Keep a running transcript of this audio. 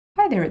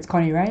Hi there, it's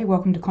Connie-Rae.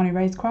 Welcome to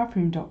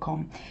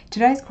ConnieRae'sCraftRoom.com.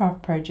 Today's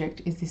craft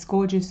project is this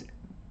gorgeous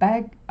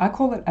bag. I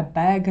call it a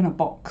bag in a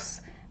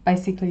box,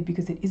 basically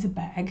because it is a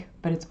bag,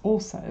 but it's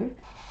also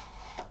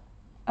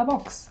a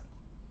box.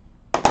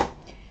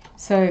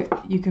 So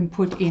you can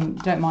put in,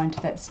 don't mind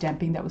that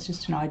stamping, that was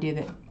just an idea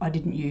that I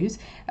didn't use.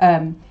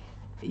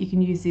 You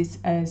can use this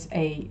as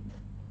a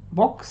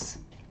box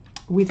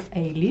with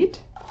a lid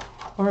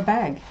or a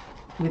bag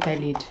with a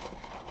lid.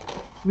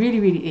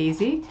 Really, really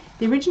easy.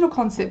 The original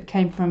concept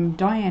came from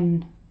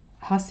Diane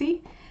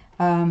Hussey.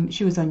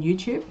 She was on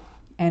YouTube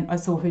and I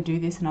saw her do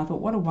this and I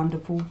thought, what a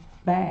wonderful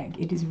bag.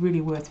 It is really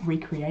worth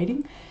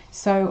recreating.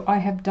 So I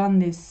have done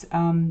this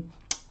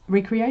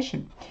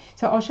recreation.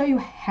 So I'll show you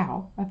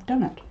how I've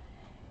done it.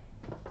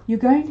 You're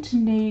going to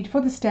need,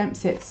 for the stamp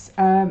sets,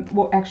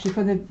 well actually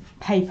for the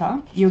paper,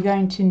 you're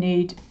going to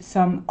need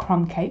some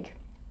crumb cake,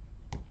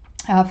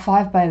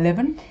 5 by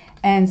 11.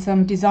 And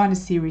some designer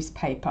series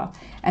paper,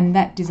 and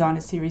that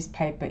designer series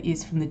paper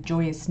is from the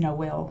Joyous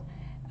Noel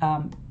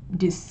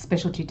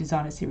specialty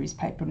designer series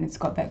paper, and it's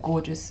got that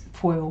gorgeous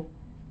foil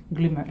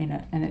glimmer in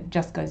it, and it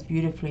just goes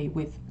beautifully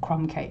with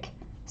crumb cake.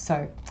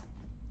 So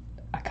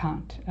I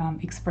can't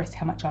express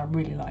how much I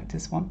really like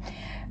this one.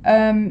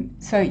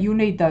 So you'll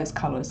need those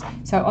colours.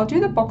 So I'll do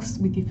the box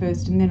with you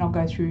first, and then I'll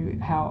go through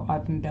how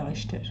I've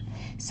embellished it.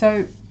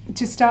 So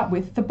to start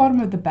with, the bottom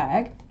of the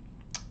bag,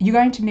 you're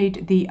going to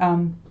need the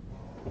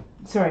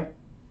sorry,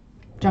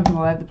 jumping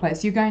all over the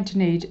place. You're going to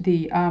need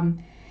the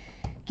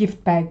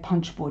gift bag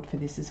punch board for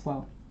this as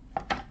well.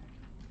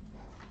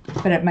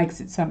 But it makes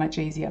it so much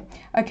easier.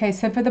 Okay,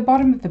 so for the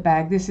bottom of the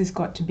bag, this has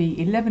got to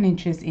be 11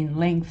 inches in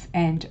length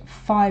and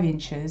 5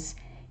 inches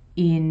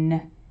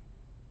in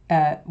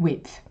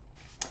width.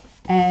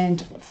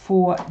 And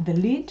for the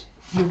lid,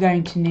 you're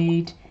going to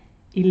need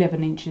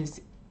 11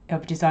 inches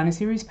of designer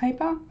series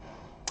paper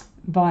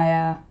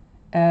via,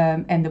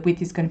 and the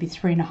width is going to be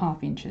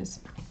 3.5 inches.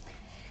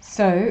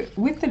 So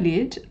with the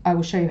lid, I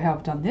will show you how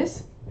I've done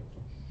this.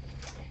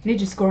 You need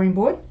your scoring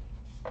board.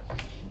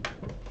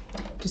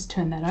 Just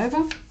turn that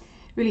over.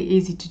 Really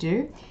easy to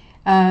do.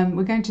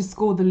 We're going to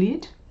score the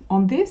lid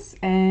on this,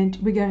 and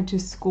we're going to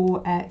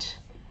score at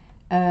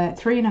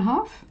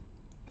 3.5.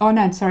 Oh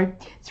no, sorry,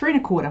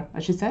 3.25. I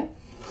should say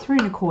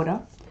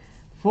 3.25,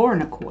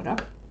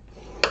 4.25,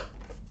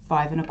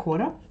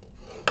 5.25,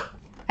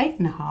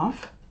 8.5,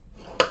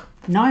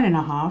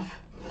 9.5,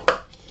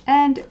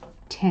 and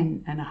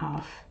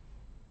 10.5.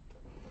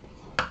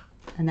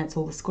 And that's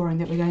all the scoring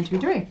that we're going to be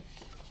doing.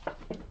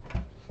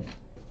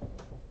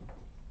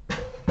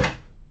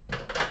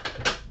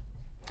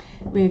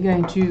 We're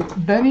going to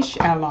burnish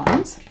our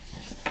lines,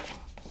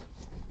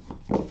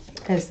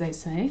 as they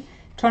say.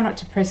 Try not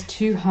to press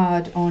too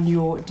hard on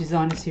your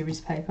designer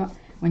series paper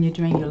when you're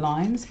doing your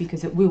lines,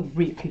 because it will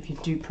rip if you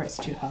do press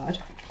too hard.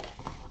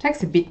 It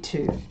takes a bit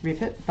to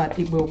rip it, but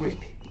it will rip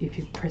if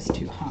you press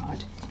too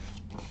hard.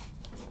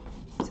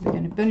 So we're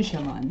going to burnish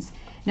our lines.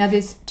 Now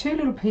there's two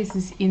little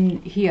pieces in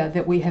here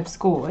that we have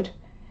scored.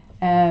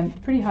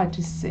 Pretty hard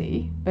to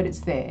see, but it's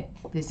there.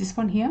 There's this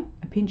one here,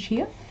 a pinch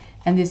here,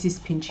 and there's this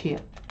pinch here.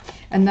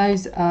 And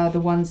those are the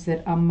ones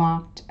that are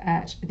marked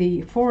at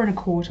the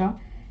 4.25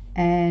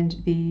 and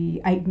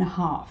the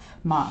 8.5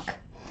 mark.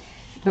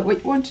 But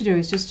what you want to do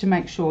is just to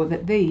make sure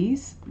that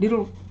these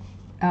little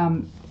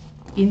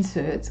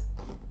inserts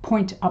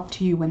point up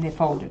to you when they're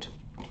folded,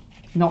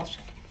 not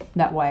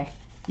that way.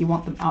 You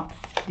want them up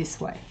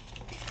this way.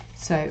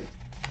 So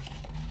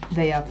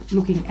they are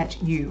looking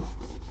at you,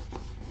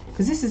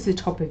 because this is the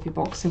top of your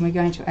box, and we're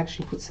going to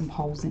actually put some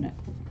holes in it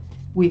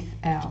with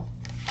our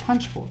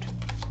punch board.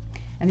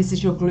 And this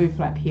is your glue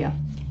flap here,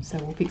 so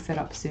we'll fix that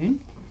up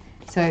soon.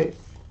 So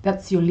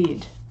that's your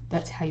lid.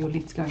 That's how your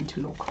lid's going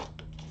to look.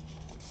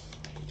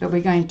 But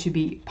we're going to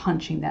be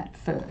punching that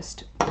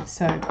first.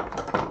 So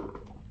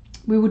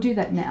we will do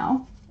that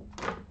now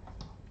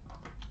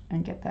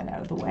and get that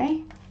out of the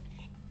way.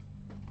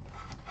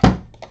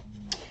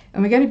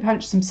 And we're going to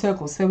punch some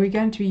circles. So we're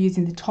going to be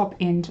using the top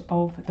end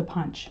of the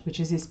punch, which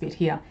is this bit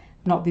here,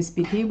 not this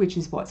bit here, which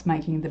is what's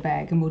making the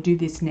bag. And we'll do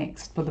this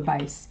next for the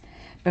base.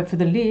 But for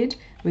the lid,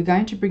 we're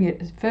going to bring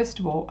it, first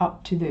of all,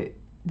 up to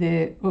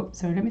oops,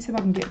 sorry, let me see if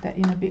I can get that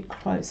in a bit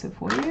closer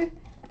for you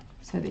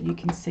so that you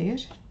can see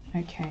it.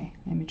 Okay,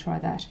 let me try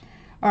that.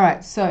 All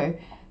right, so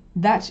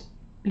that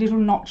little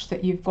notch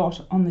that you've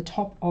got on the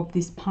top of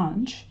this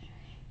punch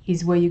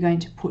is where you're going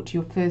to put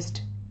your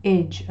first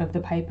edge of the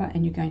paper,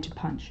 and you're going to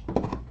punch.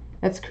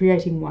 That's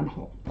creating one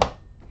hole.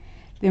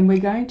 Then we're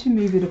going to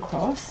move it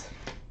across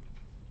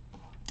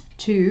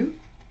to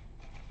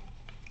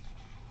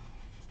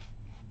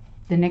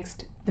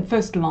the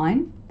first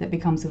line that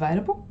becomes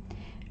available,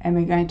 and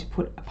we're going to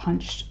put a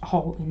punched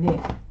hole in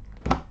there.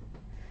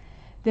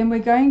 Then we're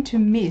going to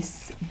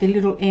miss the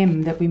little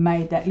M that we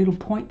made, that little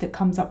point that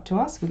comes up to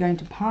us. We're going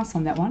to pass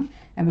on that one,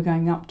 and we're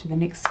going up to the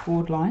next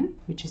scored line,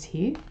 which is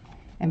here,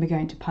 and we're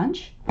going to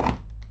punch.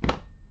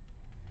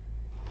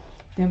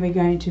 Then we're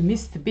going to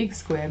miss the big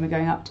square, and we're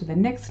going up to the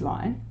next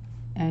line,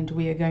 and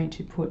we are going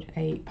to put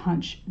a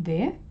punch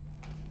there.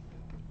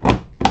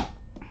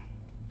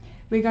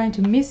 we're going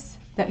to miss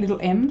that little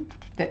M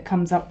that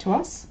comes up to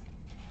us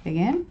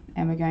again,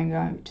 and we're going to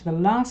go to the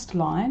last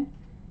line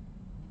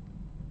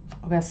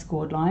of our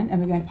scored line,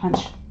 and we're going to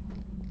punch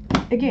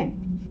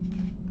again.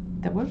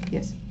 That work?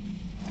 Yes.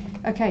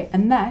 Okay,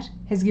 and that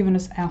has given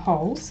us our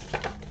holes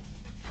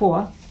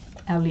for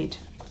our lid.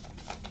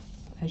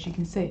 As you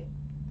can see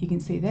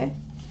there.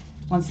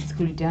 Once it's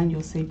glued down,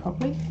 you'll see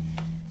properly.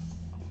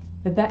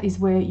 But that is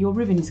where your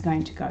ribbon is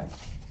going to go.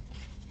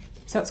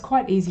 So it's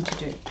quite easy to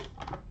do.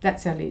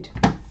 That's our lid.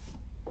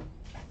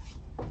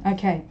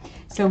 Okay,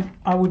 so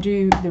I will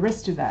do the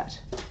rest of that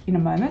in a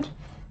moment.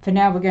 For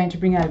now, we're going to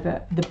bring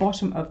over the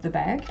bottom of the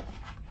bag,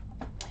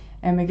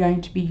 and we're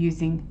going to be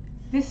using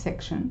this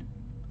section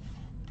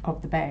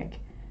of the bag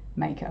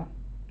maker,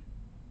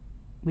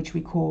 which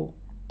we call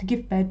the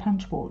gift bag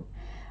punch board.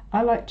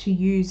 I like to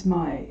use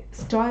my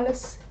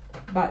stylus,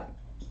 but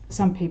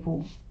some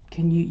people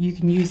you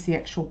can use the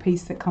actual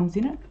piece that comes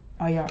in it.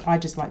 I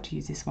just like to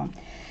use this one.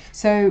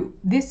 So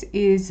this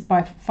is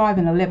by 5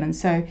 and 11.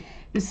 So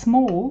the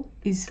small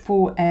is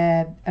for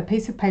a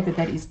piece of paper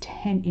that is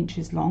 10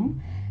 inches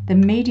long. The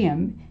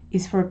medium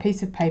is for a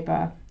piece of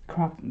paper,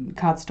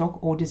 cardstock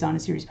or designer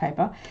series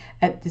paper,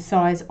 at the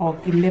size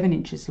of 11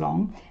 inches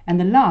long, and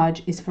the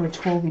large is for a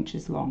 12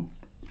 inches long.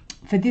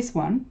 For this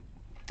one,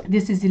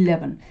 this is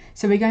 11.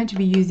 So we're going to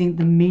be using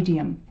the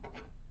medium,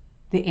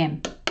 the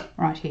M,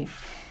 right here.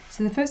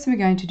 So the first thing we're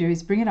going to do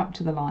is bring it up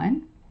to the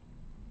line.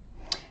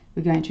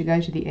 We're going to go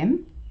to the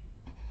M,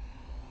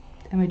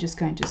 and we're just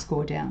going to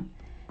score down.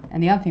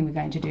 And the other thing we're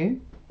going to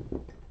do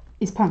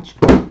is punch.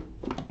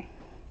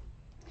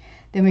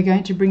 Then we're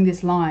going to bring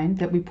this line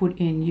that we put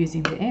in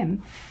using the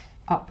M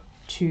up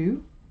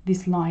to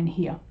this line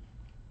here,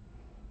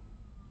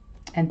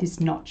 and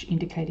this notch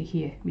indicator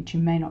here, which you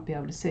may not be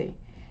able to see.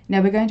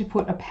 Now we're going to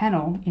put a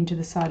panel into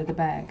the side of the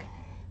bag.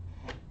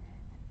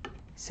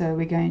 So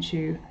we're going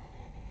to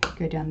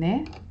go down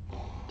there,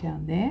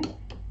 down there,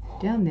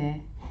 down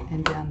there,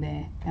 and down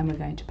there, and we're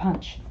going to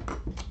punch.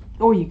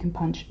 Or you can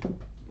punch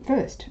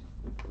first.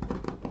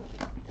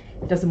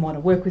 It doesn't want to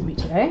work with me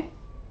today.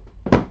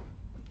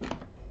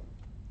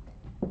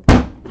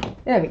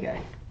 There we go.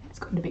 It's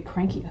gotten a bit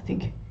cranky, I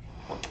think.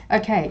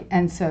 Okay,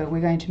 and so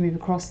we're going to move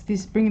across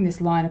this, bringing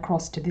this line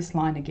across to this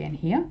line again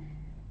here.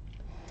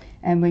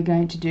 And we're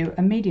going to do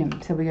a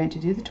medium. So we're going to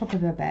do the top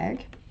of our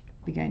bag.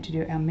 We're going to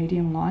do our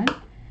medium line,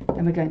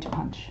 and we're going to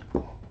punch.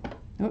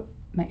 Oh,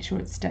 make sure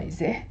it stays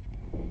there.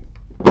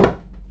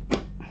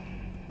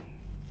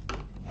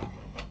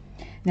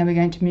 Now we're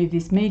going to move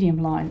this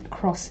medium line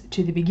across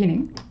to the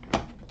beginning.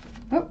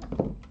 Oh.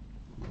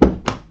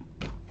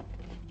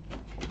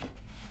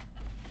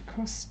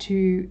 Across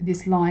to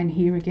this line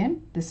here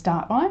again, the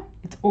start line.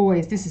 It's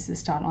always, this is the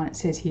start line, it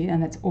says here,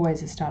 and that's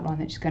always the start line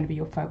that's going to be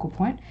your focal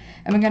point.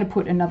 And we're going to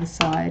put another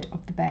side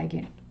of the bag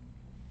in.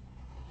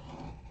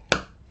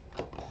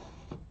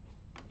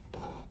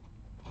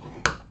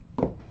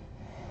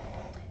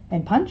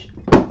 And punch.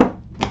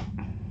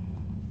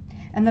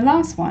 And the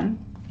last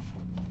one,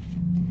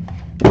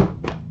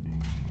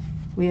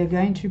 we are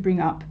going to bring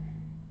up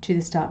to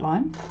the start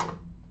line,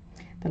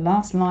 the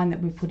last line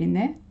that we put in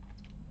there,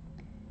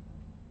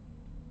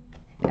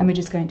 and we're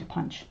just going to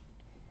punch.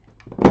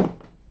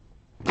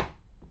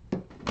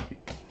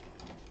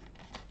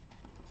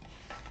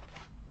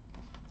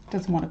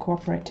 Doesn't want to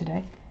cooperate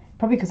today,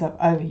 probably because I've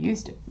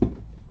overused it.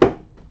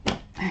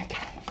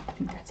 Okay, I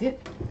think that's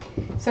it.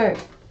 So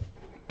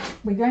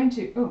we're going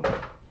to, oh,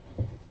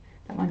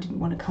 that one didn't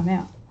want to come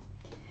out.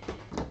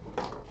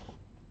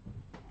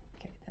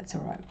 Okay, that's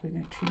all right. We're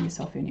going to trim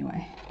this off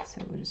anyway.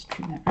 So we'll just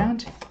trim that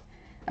round.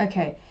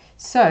 Okay,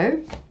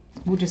 so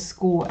we'll just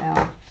score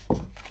our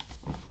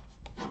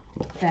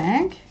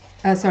bag,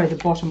 sorry, the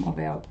bottom of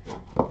our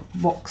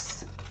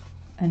box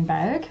and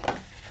bag.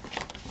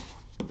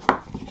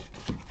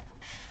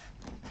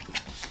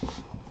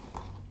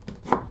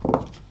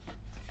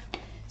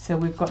 So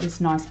we've got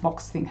this nice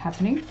box thing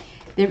happening.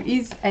 There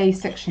is a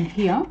section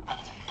here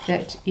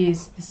that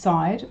is the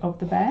side of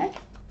the bag,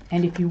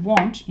 and if you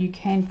want, you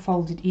can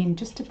fold it in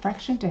just a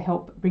fraction to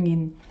help bring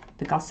in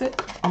the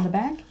gusset on the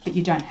bag, but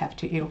you don't have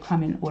to. It'll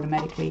come in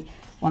automatically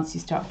once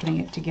you start putting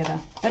it together,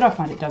 but I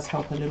find it does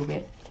help a little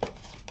bit.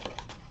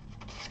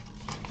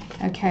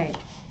 Okay,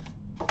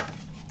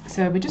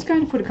 so we're just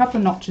going to put a couple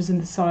of notches in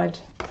the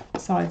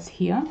sides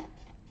here.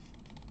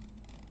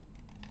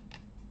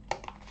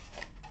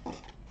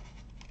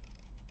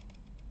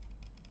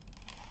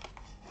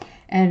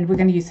 And we're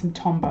going to use some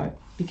Tombow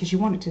because you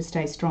want it to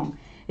stay strong.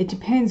 It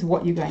depends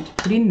what you're going to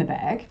put in the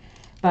bag,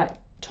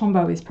 but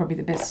Tombow is probably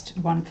the best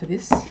one for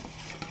this.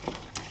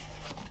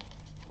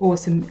 Or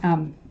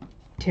some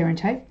tear and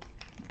tape,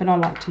 but I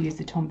like to use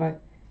the Tombow.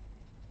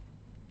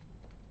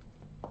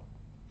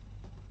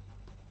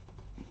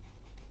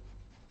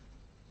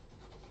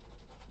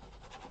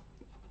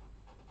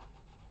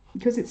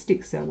 Because it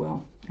sticks so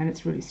well and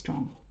it's really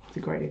strong. It's a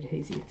great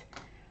adhesive.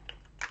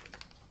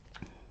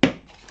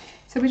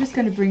 So we're just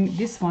going to bring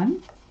this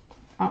one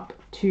up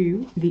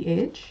to the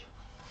edge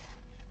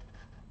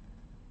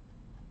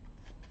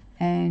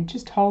and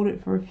just hold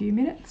it for a few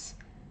minutes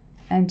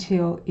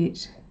until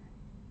it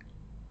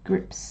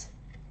grips,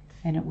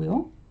 and it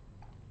will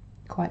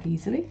quite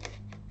easily.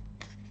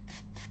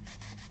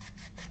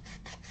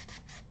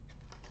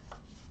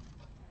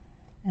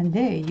 And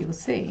there you will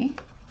see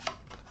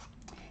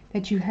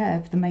that you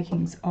have the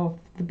makings of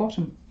the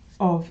bottom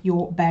of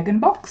your bag and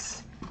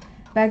box.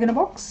 Bag in a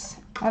box.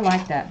 I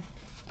like that.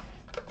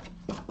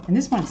 And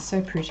this one is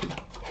so pretty.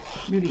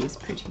 It really is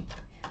pretty.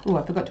 Oh,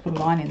 I forgot to put a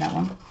line in that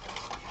one.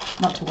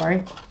 Not to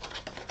worry.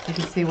 You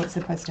can see what's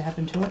supposed to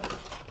happen to it.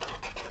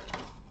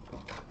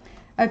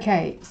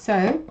 Okay,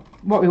 so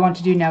what we want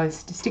to do now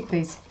is to stick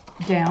these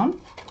down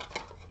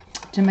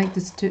to make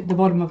this the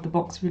bottom of the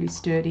box really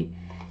sturdy.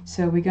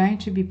 So we're going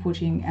to be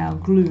putting our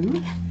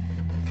glue.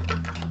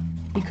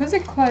 Because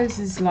it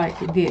closes like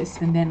this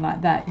and then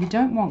like that, you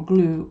don't want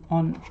glue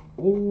on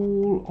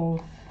all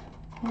of...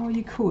 Oh,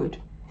 you could.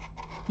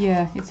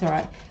 Yeah, it's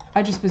alright.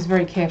 I just was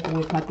very careful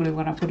with my glue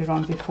when I put it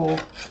on before,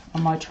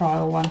 on my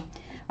trial one.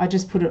 I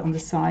just put it on the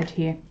side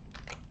here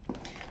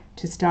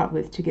to start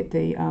with, to get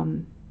the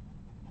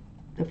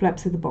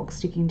flaps of the box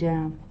sticking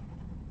down.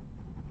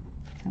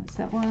 That's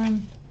that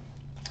one.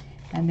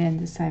 And then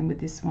the same with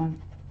this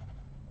one.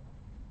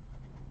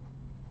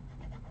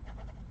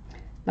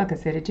 Like I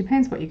said, it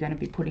depends what you're going to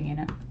be putting in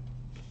it.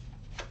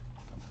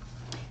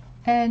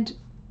 And,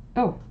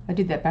 oh, I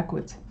did that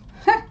backwards.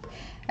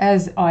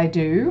 As I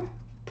do.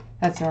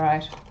 That's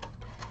alright.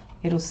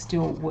 It'll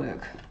still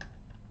work.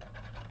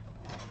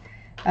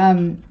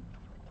 Coming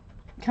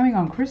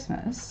on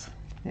Christmas,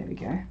 there we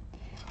go.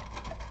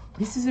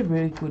 This is a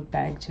really good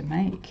bag to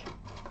make.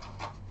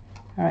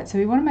 Alright, so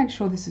we want to make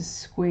sure this is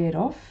squared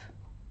off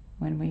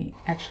when we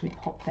actually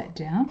pop that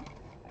down,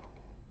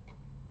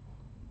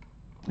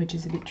 which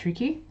is a bit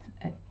tricky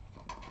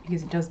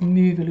because it does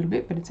move a little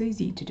bit, but it's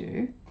easy to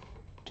do.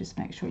 Just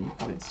make sure you've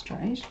got it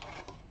straight.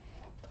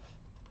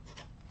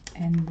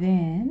 And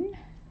then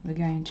we're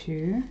going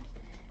to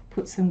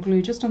put some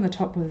glue just on the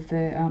top of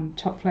the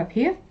top flap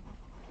here,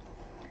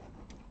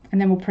 and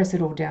then we'll press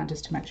it all down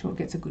just to make sure it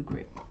gets a good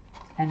grip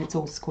and it's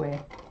all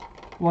square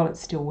while it's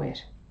still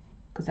wet,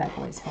 because that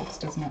always helps,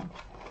 doesn't it?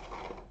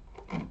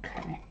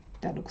 Okay,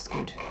 that looks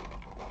good.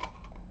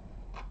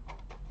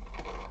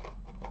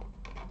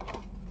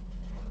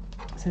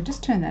 So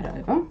just turn that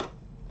over.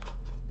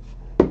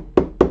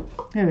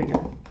 There we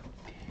go.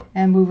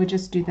 And we will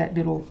just do that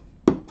little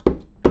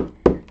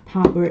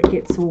part where it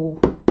gets all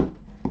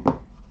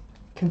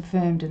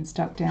confirmed and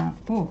stuck down.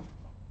 Oh,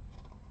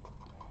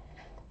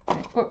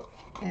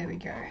 there we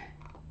go.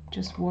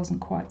 Just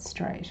wasn't quite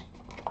straight,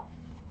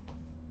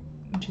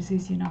 which is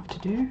easy enough to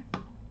do.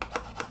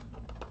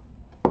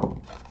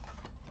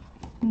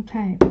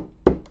 Okay.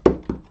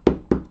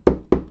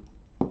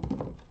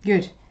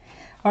 Good.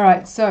 All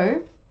right,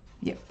 so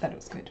yep, that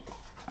looks good.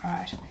 All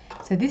right,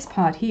 so this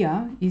part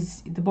here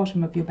is the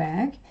bottom of your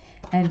bag,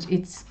 and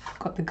it's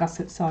got the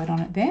gusset side on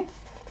it there,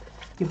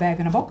 your bag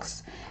in a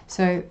box.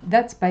 So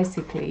that's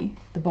basically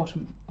the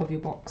bottom of your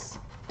box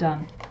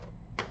done.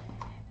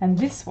 And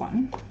this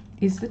one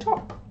is the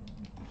top.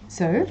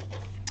 So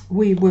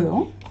we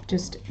will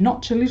just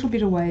notch a little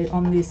bit away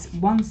on this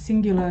one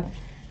singular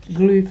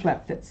glue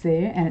flap that's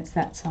there, and it's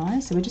that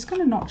size. So we're just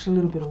going to notch a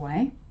little bit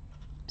away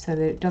so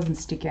that it doesn't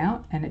stick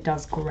out and it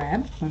does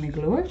grab when we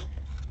glue it.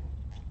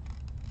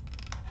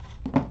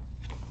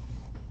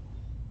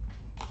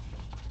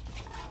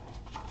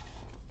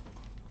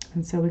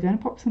 And so we're going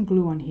to pop some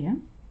glue on here.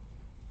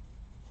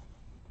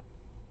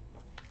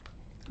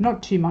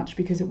 Not too much,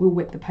 because it will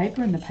wet the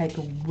paper and the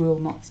paper will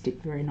not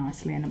stick very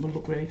nicely and it will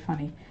look really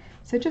funny.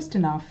 So just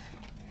enough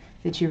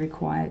that you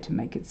require to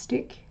make it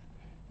stick,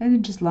 and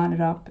then just line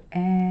it up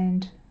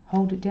and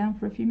hold it down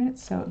for a few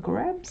minutes so it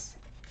grabs.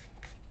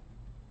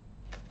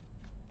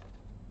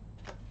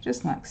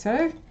 Just like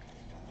so.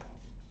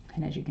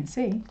 And as you can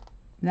see,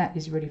 that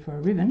is ready for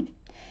a ribbon.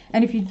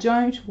 And if you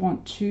don't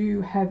want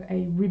to have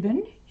a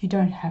ribbon, you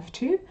don't have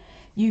to.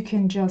 You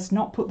can just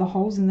not put the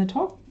holes in the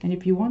top, and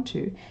if you want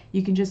to,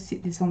 you can just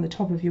sit this on the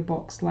top of your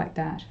box like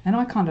that. And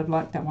I kind of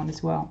like that one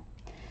as well.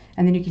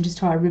 And then you can just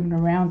tie a ribbon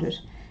around it,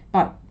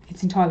 but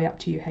it's entirely up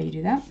to you how you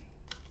do that.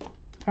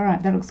 All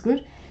right, that looks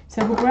good.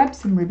 So we'll grab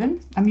some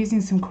ribbon. I'm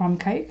using some crumb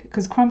cake,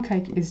 because crumb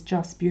cake is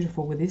just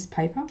beautiful with this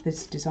paper,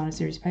 this designer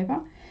series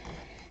paper.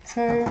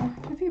 So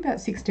I think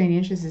about 16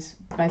 inches is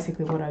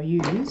basically what I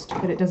used,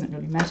 but it doesn't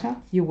really matter.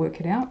 You'll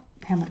work it out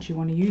how much you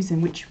want to use,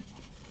 and which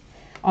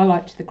I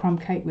liked the crumb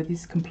cake with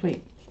this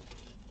complete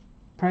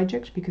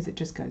project because it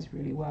just goes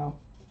really well.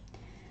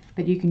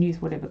 But you can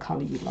use whatever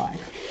colour you like.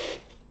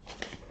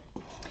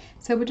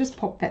 So we'll just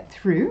pop that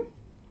through.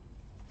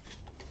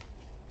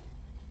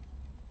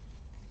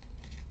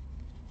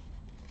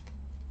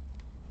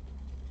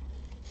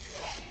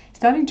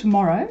 Starting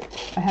tomorrow,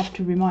 I have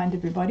to remind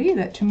everybody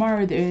that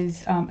tomorrow there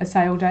is a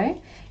sale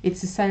day.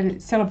 It's a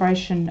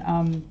celebration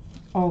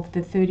of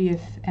the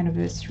 30th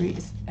anniversary.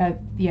 The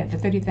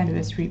 30th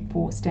anniversary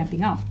for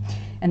Stamping Up,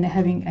 and they're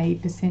having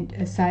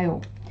a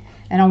sale.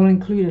 And I will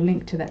include a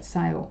link to that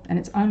sale, and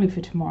it's only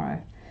for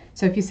tomorrow.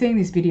 So if you're seeing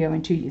this video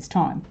in 2 years'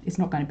 time, it's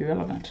not going to be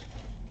relevant.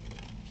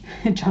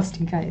 just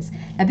in case.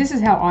 Now this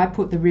is how I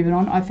put the ribbon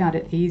on. I found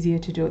it easier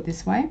to do it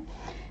this way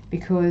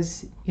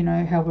because you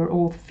know how we're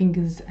all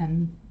fingers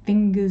and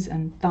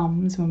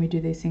thumbs when we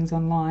do these things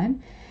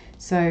online.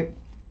 So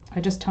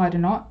I just tied a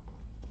knot,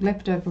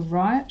 left over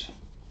right,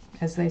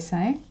 as they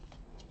say,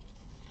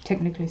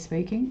 technically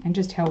speaking, and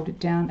just held it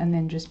down, and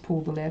then just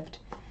pull the left,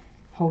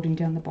 holding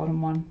down the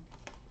bottom one.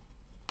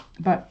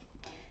 But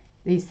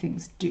these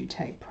things do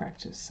take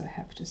practice, I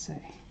have to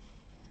say.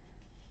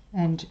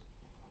 And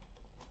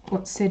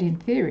what's said in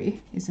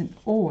theory isn't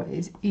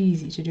always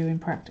easy to do in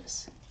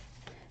practice.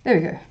 There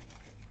we go.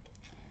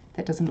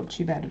 That doesn't look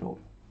too bad at all.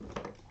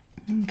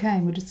 Okay,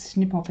 we'll just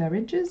snip off our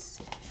edges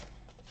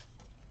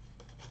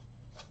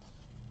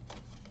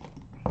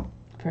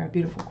for our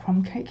beautiful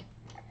crumb cake.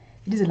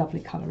 It is a lovely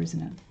colour,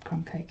 isn't it?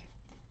 Crumb cake.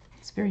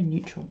 It's very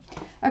neutral.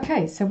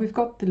 Okay, so we've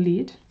got the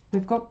lid,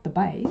 we've got the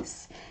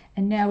base,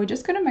 and now we're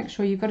just going to make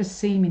sure you've got a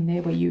seam in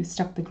there where you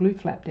stuck the glue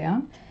flap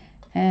down.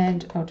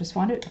 And I'll just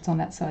find it, it's on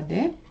that side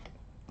there.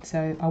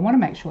 So I want to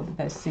make sure that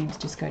those seams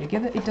just go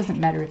together. It doesn't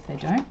matter if they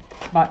don't,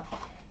 but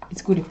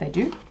it's good if they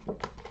do.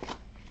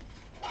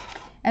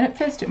 And at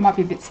first it might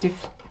be a bit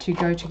stiff to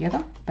go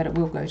together, but it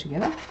will go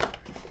together.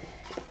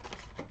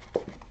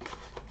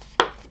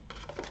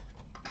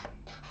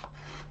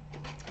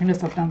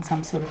 Unless I've done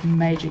some sort of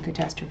major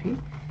catastrophe,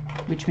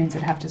 which means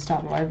I'd have to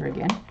start all over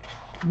again.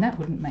 And that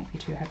wouldn't make me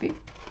too happy.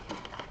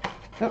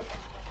 Oh.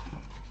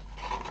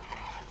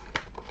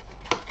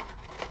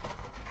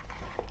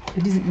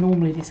 It isn't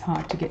normally this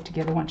hard to get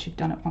together once you've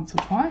done it once or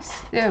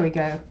twice. There we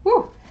go.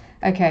 Woo!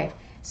 Okay,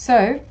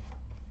 so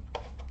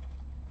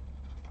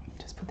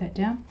just put that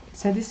down.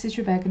 So this is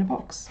your bag in a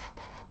box.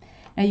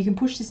 Now you can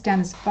push this down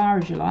as far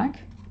as you like.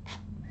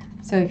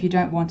 So if you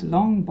don't want a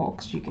long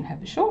box, you can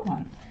have a short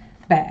one.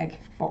 Bag,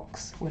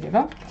 box,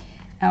 whatever.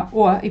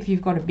 Or if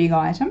you've got a big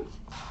item,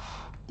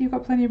 you've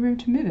got plenty of room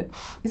to move it.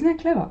 Isn't that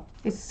clever?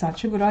 It's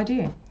such a good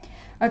idea.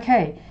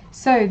 Okay,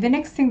 so the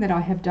next thing that I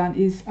have done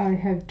is I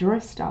have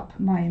dressed up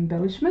my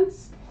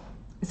embellishments.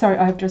 Sorry,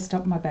 I have dressed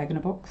up my bag in a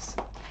box.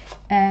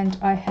 And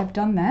I have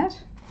done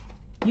that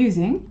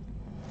using,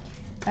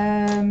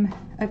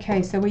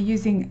 okay, so we're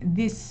using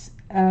this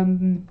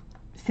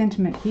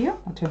sentiment here.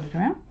 I'll turn it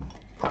around.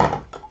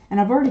 And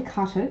I've already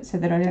cut it so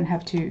that I don't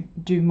have to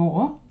do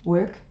more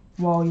work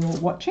while you're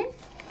watching.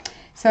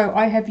 So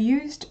I have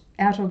used,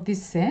 out of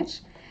this set,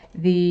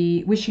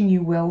 the Wishing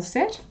You Well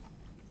set.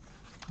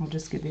 I'll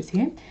just get this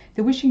here.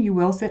 The Wishing You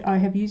Well set, I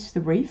have used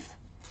the wreath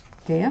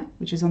there,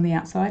 which is on the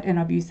outside, and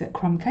I've used that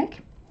crumb cake.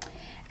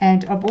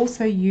 And I've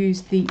also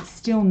used the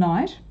Still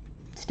Night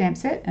stamp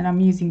set, and I'm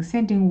using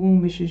Sending Warm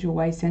Wishes Your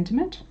Way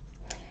sentiment.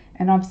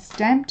 And I've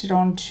stamped it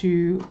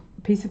onto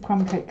a piece of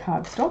crumb cake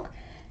cardstock,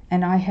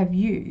 and I have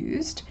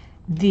used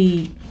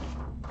the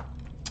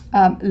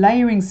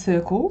layering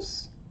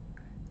circles,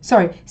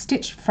 sorry,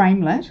 stitched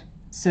framelit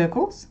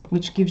circles,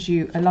 which gives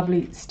you a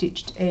lovely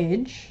stitched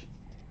edge.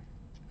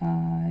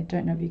 I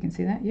don't know if you can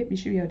see that. Yep, you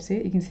should be able to see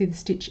it. You can see the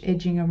stitch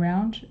edging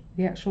around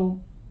the actual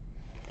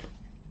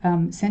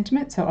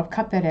sentiment. So I've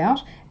cut that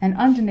out, and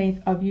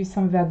underneath I've used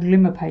some of our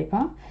glimmer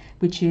paper,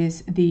 which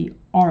is the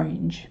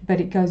orange, but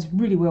it goes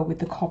really well with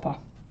the copper.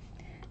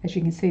 As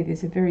you can see,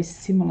 there's a very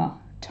similar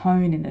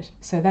tone in it,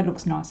 so that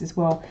looks nice as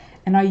well.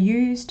 And I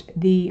used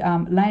the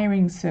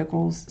layering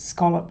circles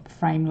scallop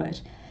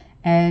framelit,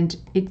 and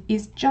it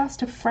is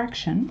just a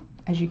fraction,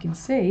 as you can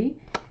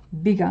see,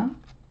 bigger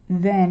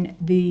than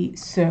the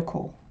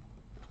circle.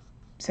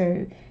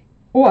 So,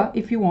 or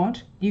if you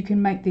want, you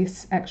can make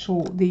this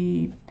actual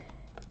the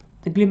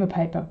glimmer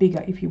paper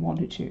bigger if you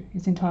wanted to.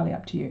 It's entirely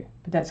up to you,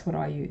 but that's what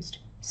I used.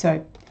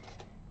 So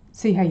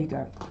see how you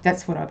go.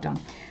 That's what I've done.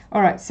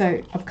 All right,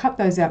 so I've cut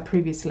those out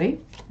previously,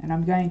 and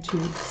I'm going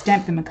to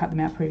stamp them and cut them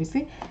out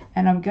previously,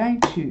 and I'm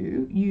going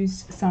to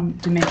use some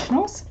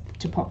dimensionals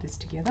to pop this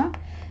together.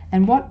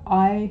 And what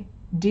I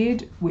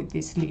did with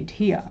this lid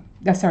here,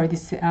 this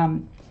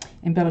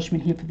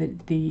embellishment here for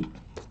the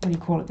what do you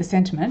call it, the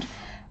sentiment,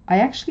 I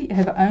actually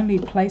have only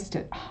placed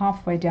it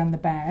halfway down the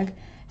bag,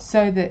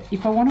 so that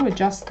if I want to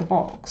adjust the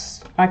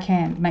box, I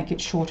can make it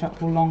shorter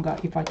or longer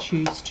if I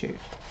choose to.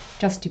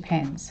 Just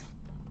depends.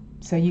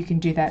 So you can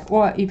do that,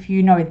 or if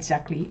you know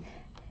exactly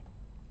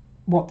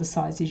what the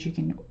size is, you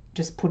can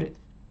just put it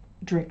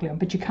directly on,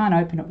 but you can't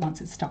open it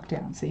once it's stuck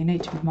down, so you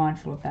need to be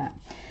mindful of that.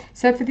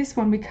 So for this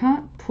one, we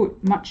can't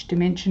put much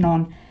dimension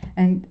on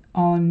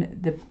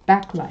the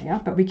back layer,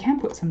 but we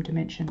can put some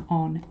dimension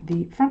on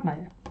the front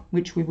layer,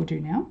 which we will do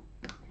now.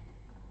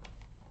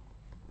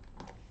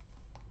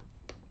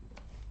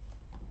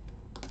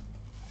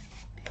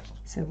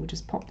 So we'll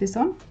just pop this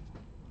on.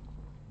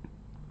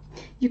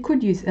 You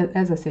could use,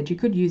 as I said, you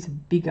could use a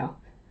bigger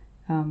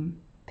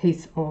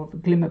piece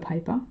of glimmer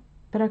paper,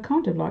 but I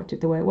kind of liked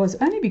it the way it was,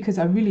 only because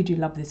I really do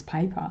love this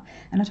paper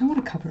and I don't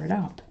want to cover it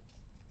up.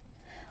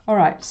 All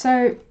right,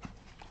 so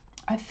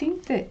I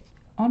think that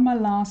on my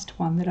last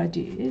one that I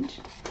did,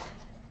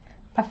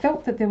 I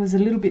felt that there was a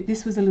little bit,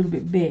 this was a little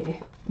bit bare,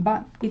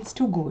 but it's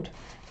still good.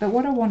 But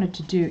what I wanted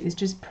to do is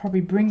just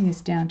probably bring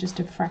this down just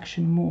a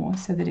fraction more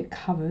so that it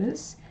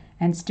covers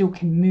and still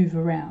can move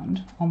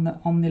around on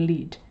the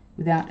lid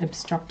without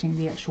obstructing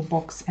the actual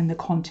box and the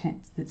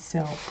contents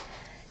itself.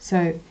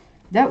 So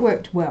that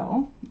worked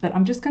well, but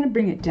I'm just going to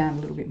bring it down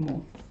a little bit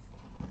more.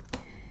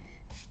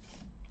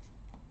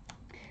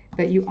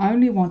 But you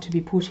only want to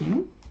be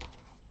putting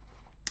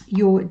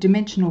your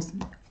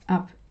dimensionals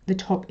up the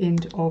top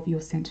end of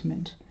your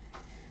sentiment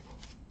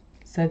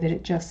so that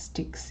it just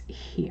sticks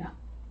here.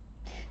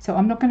 So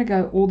I'm not going to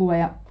go all the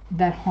way up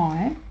that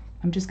high.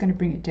 I'm just going to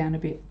bring it down a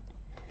bit.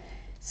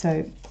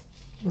 So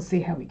we'll see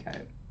how we go.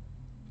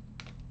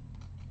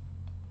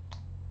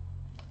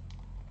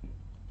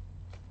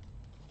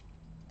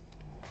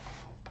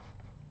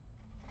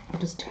 I'll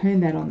just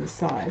turn that on the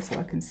side so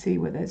I can see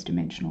where those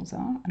dimensionals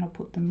are, and I'll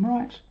put them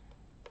right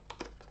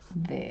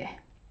there.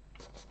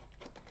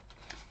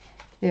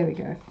 There we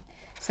go.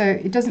 So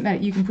it doesn't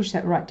matter, you can push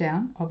that right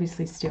down,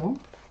 obviously, still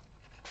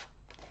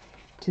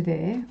to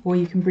there, or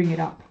you can bring it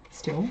up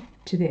still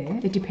to there.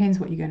 It depends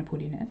what you're going to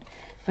put in it,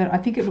 but I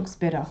think it looks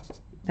better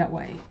that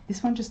way.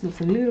 This one just looks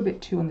a little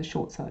bit too on the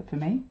short side for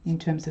me in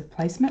terms of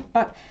placement,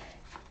 but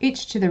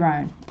each to their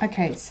own.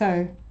 Okay,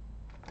 so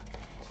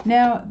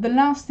now the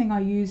last thing I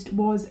used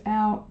was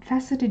our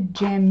faceted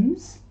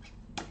gems.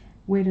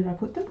 Where did I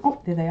put them? Oh,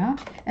 there they are.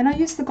 And I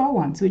used the gold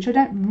ones, which I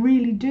don't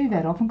really do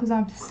that often because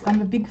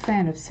I'm a big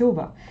fan of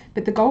silver.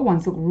 But the gold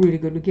ones look really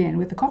good again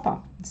with the copper.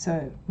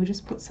 So we'll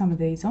just put some of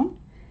these on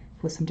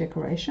for some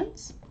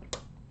decorations.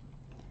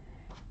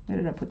 Where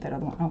did I put that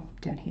other one? Oh,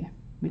 down here,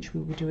 which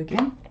we will do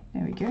again.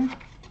 There we go.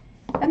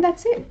 And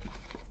that's it.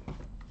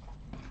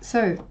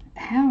 So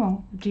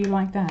how do you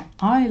like that?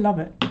 I love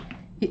it.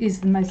 It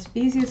is the most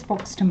easiest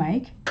box to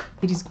make.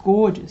 It is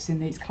gorgeous in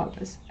these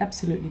colours.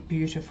 Absolutely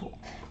beautiful.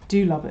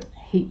 Do love it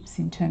heaps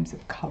in terms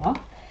of colour.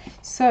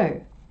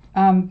 So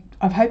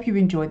I hope you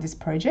enjoyed this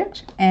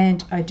project,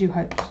 and I do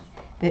hope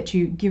that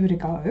you give it a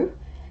go,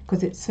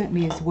 because it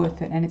certainly is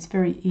worth it, and it's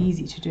very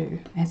easy to do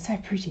and so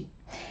pretty.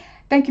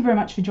 Thank you very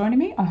much for joining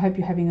me. I hope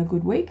you're having a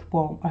good week.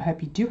 Well, I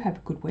hope you do have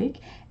a good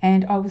week,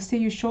 and I will see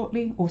you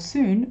shortly or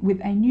soon with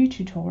a new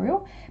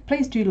tutorial.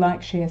 Please do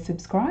like, share,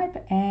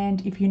 subscribe,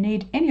 and if you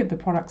need any of the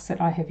products that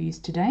I have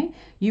used today,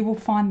 you will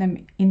find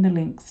them in the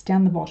links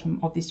down the bottom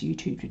of this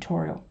YouTube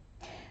tutorial.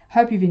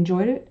 Hope you've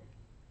enjoyed it.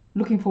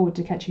 Looking forward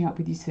to catching up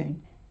with you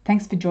soon.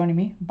 Thanks for joining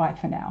me. Bye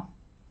for now.